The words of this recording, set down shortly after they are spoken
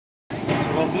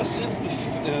This is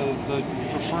the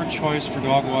preferred choice for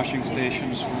dog washing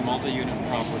stations for multi-unit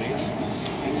properties.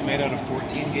 It's made out of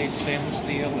 14-gauge stainless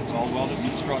steel. It's all welded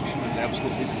construction. It's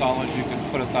absolutely solid. You can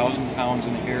put 1,000 pounds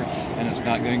in here and it's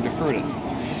not going to hurt it.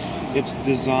 It's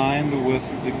designed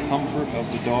with the comfort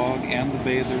of the dog and the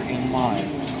bather in mind.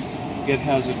 It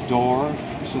has a door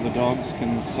so the dogs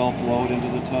can self-load into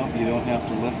the tub. You don't have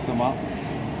to lift them up.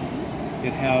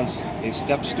 It has a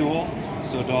step stool,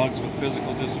 so dogs with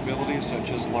physical disabilities, such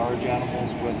as large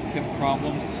animals with hip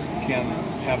problems, can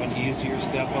have an easier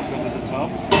step up into the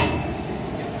tub.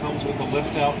 It comes with a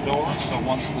lift-out door, so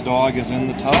once the dog is in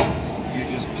the tub, you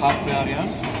just pop that in.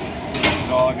 Give the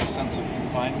dog a sense of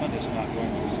confinement, it's not going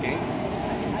to escape.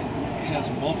 It has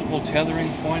multiple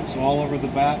tethering points all over the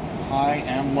back, high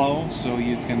and low, so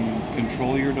you can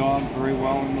control your dog very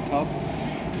well in the tub.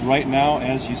 Right now,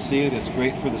 as you see it, it's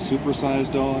great for the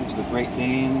supersized dogs, the Great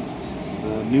Danes,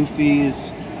 the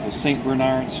Newfies, the St.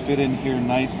 Bernards fit in here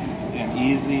nice and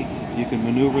easy. You can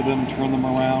maneuver them, turn them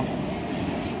around.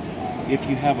 If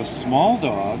you have a small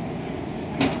dog,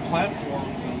 these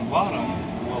platforms on the bottom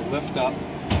will lift up,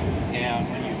 and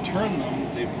when you turn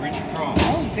them, they bridge across.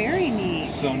 Oh, very neat.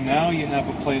 So now you have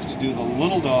a place to do the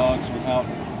little dogs without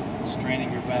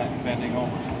straining your back, bending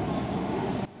over.